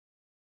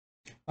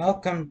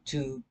Welcome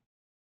to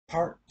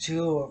part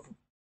two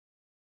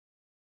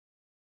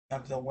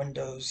of the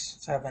Windows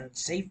 7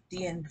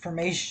 Safety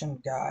Information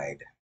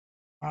Guide.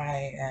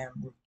 I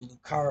am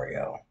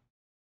Lucario.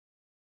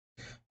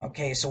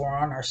 Okay, so we're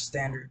on our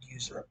standard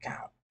user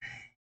account.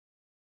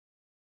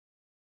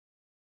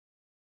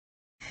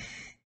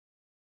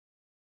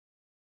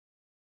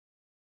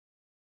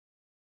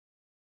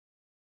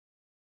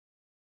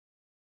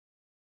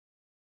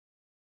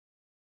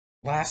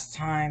 Last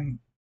time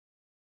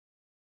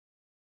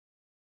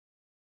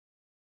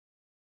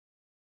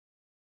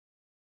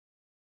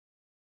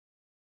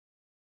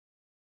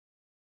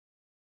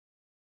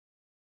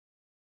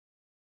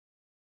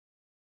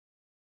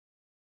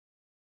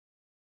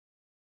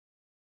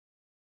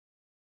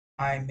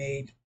I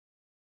made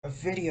a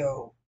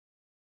video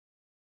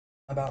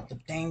about the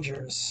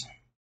dangers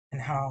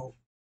and how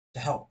to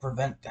help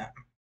prevent them.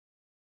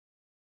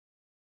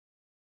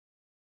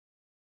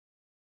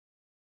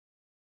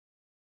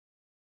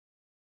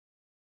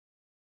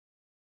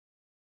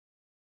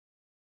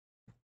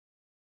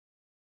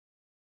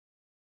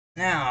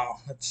 Now,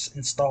 let's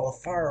install a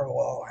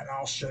firewall and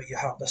I'll show you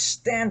how the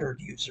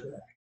standard user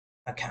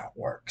account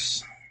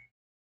works.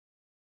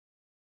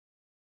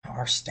 How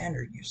our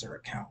standard user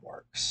account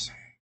works.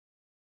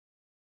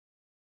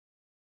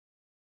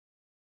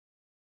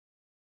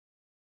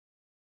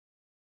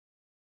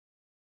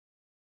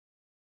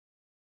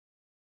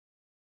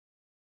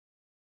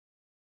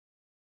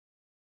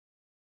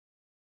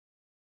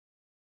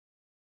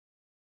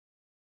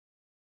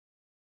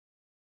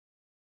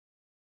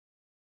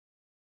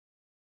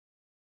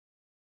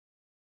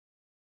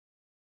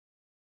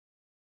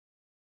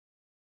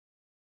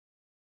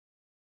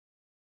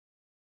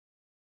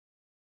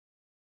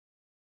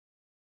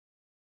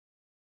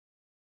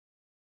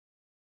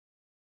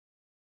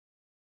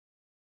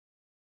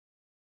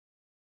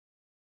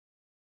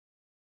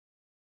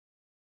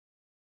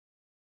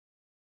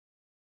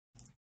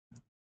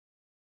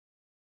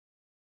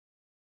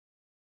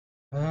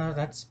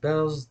 That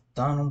spells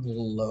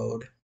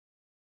download.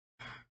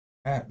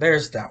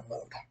 There's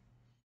download.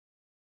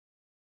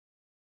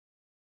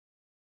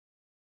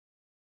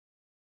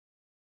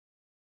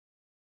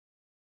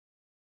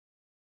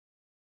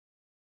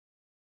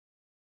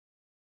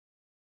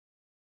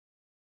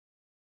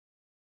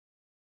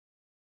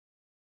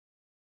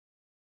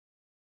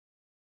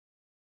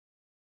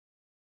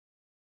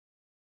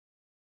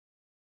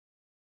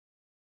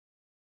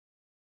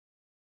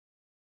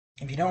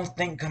 If you don't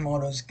think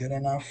Komodo's good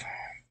enough,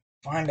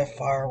 find a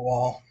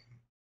firewall.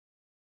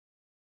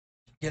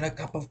 Get a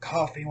cup of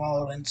coffee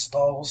while it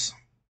installs.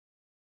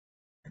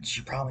 And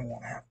you probably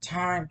won't have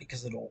time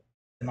because it'll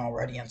been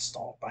already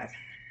installed by.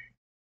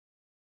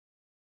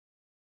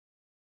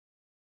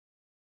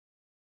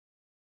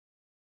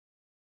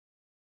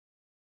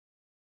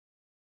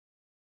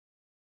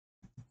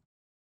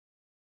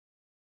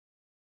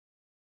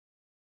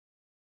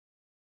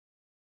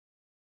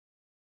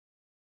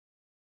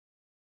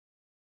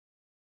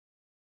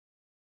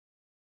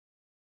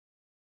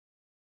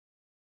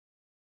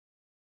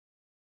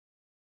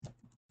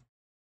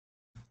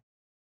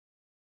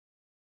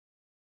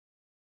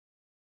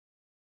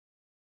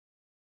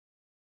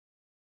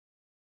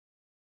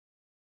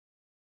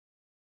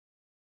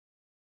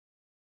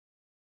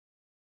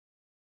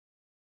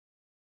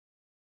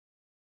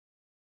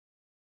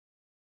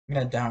 I'm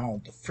gonna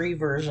download the free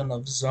version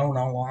of Zone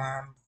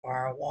Alarm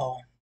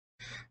Firewall.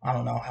 I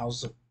don't know how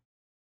Zone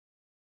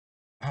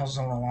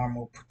Alarm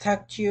will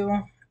protect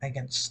you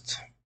against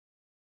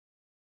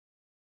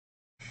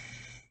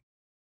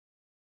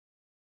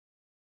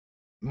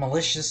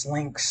malicious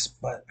links,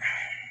 but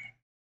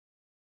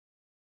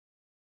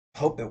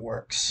hope it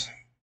works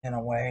in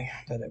a way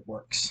that it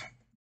works.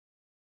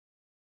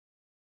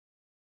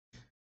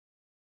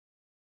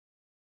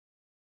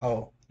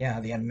 Oh, yeah,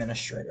 the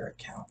administrator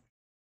account.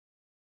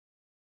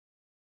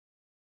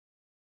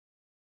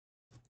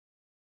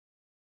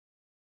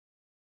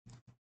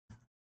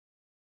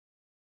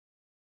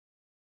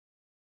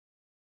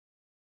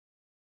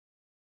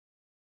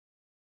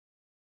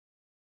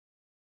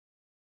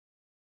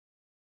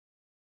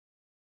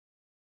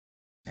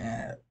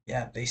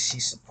 Yeah, they see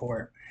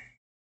support.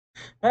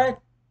 But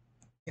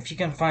if you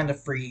can find a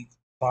free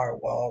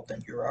firewall,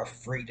 then you are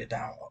free to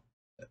download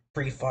a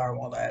free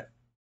firewall that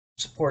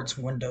supports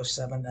Windows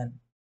 7, then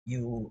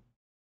you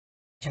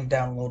can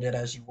download it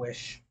as you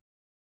wish.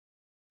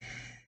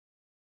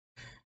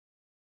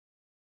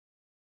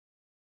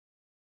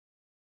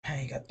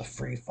 Hey, you got the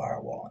free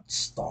firewall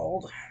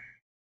installed.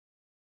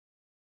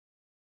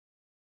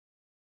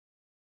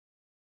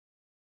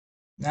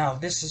 Now,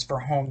 this is for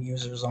home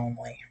users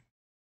only,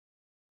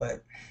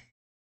 but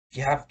if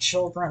you have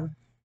children,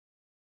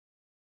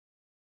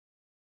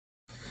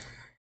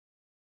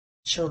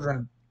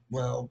 children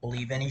will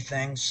believe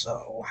anything,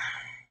 so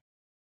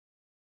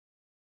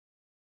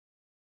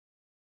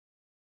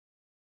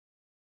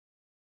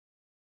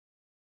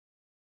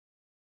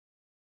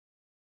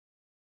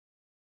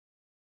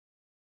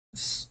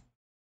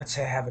let's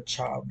say I have a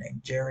child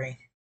named Jerry.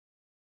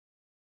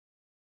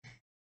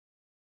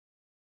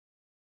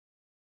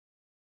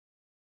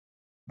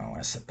 I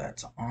want to set that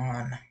to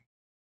on.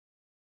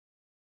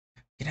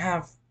 You can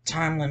have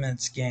time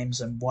limits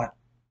games and what.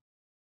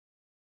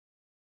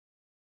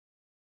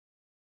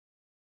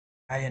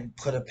 I didn't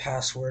put a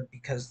password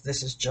because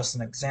this is just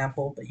an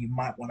example, but you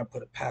might want to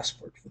put a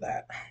password for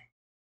that.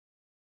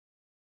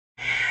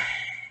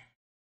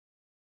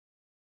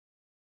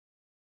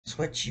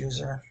 Switch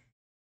user.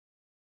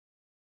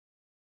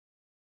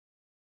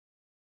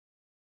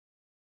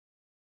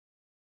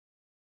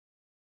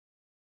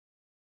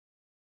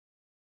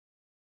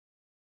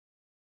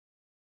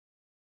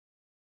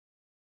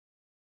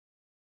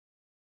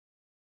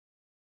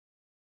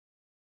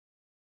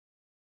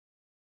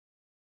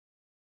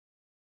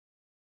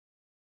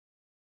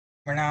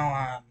 We're now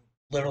on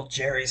Little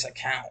Jerry's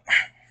account.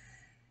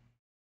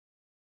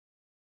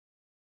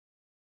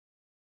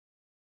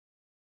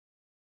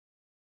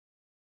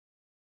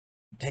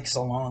 It takes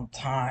a long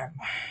time.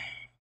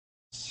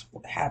 It's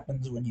what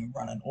happens when you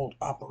run an old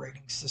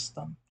operating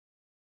system.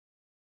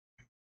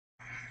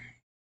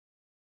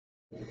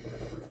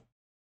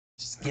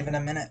 Just give it a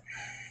minute.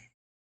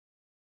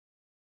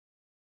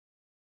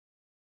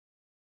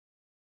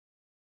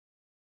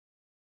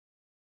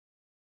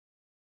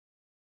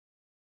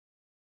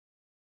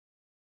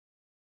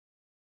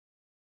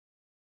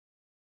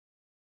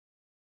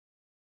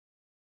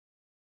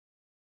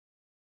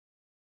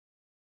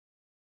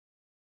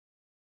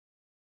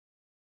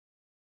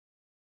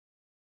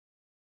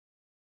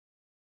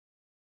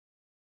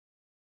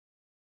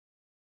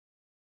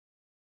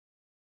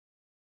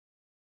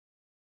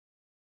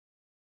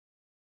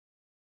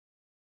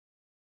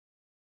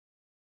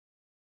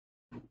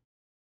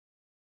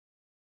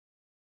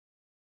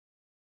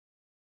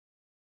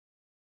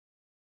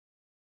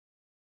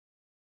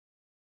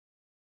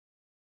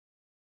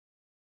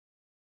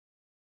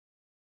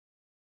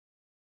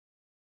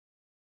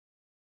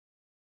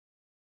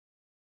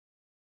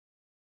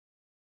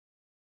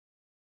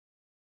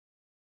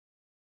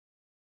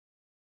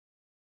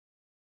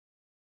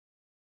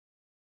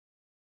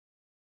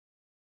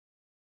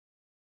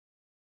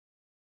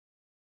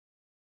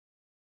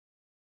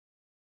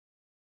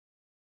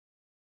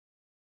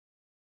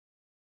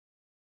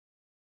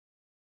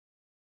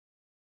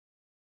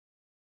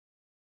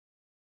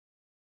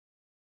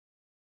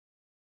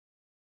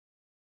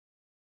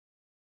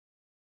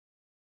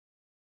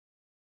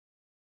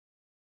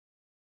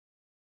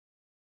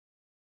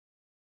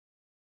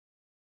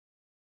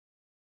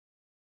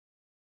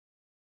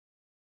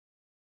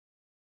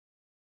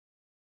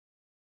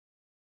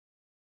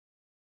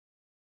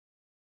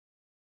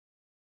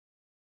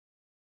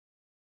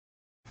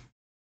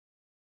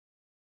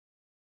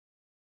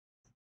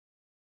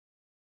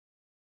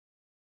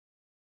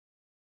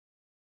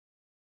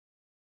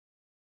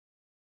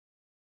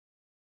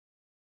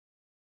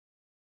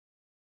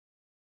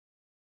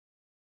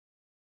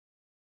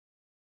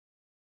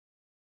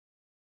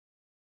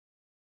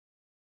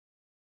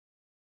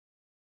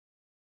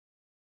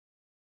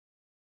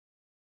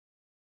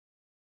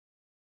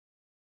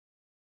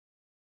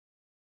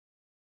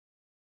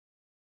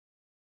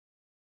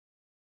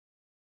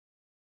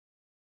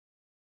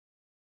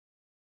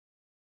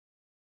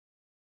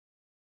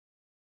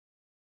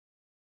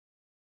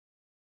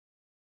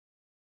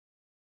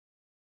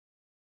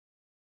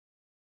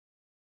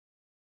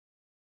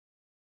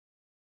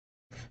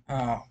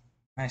 Oh,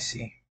 I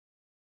see.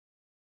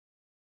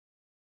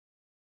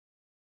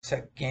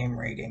 Set game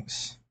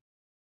ratings.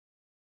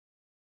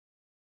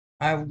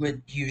 I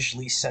would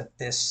usually set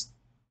this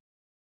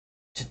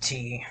to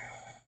T.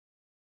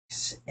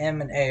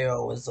 M and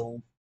AO is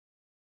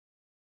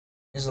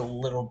a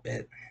little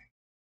bit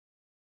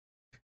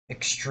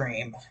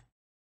extreme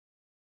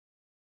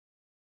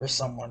for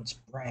someone's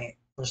brain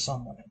for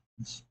someone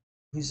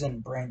who's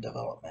in brain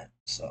development.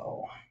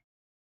 So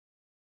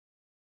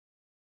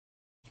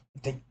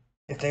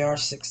if they are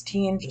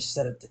 16, just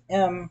set it to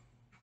M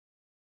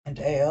and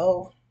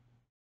AO.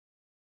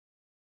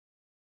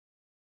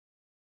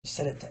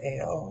 Set it to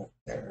AO if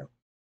they're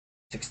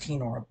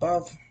 16 or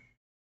above.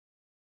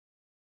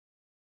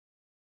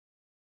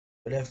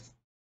 But if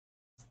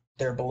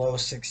they're below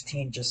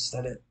 16, just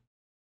set it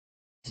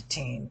to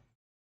teen.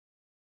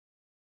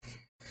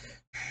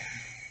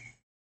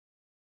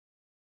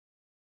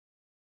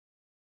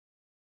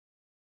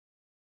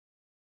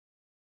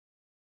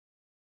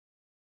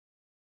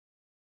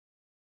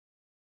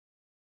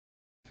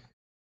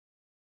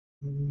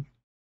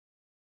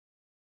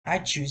 I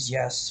choose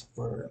yes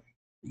for.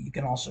 You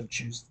can also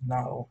choose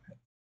no.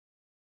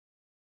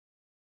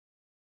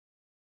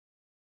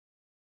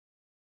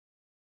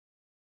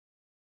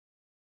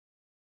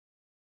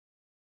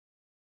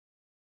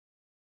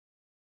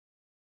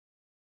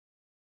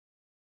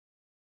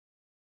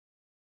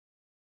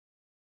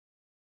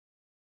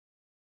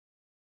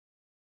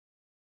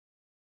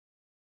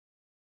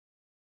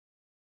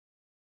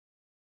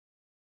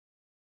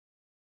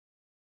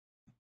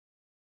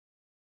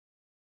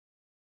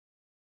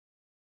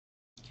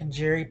 Can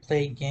Jerry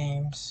play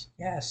games?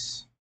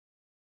 Yes.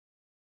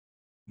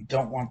 You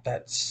don't want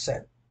that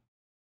set.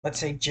 Let's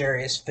say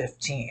Jerry is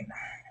 15.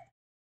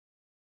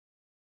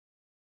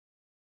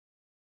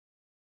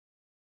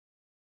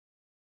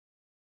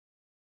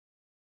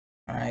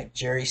 Alright,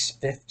 Jerry's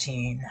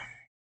 15,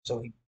 so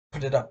we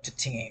put it up to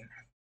teen.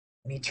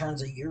 When he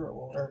turns a year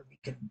older, we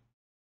can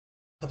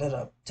put it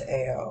up to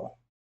AO.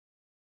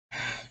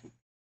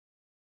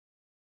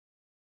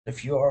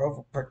 If you are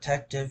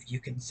overprotective, you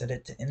can set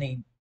it to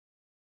any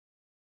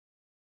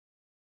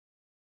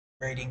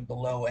rating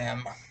below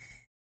M.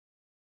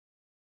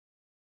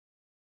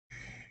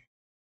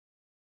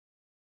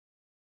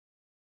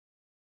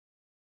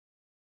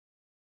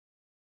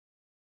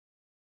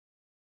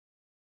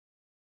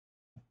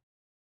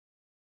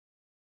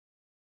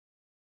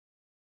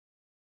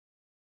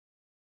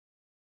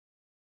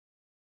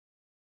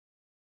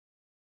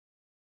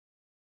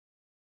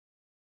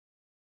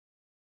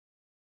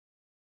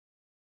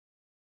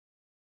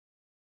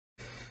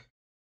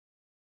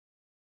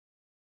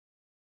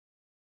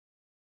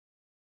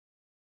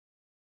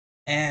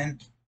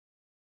 And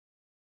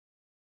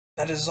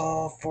that is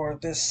all for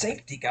this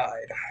safety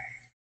guide.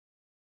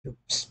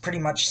 It's pretty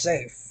much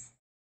safe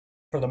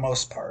for the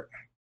most part.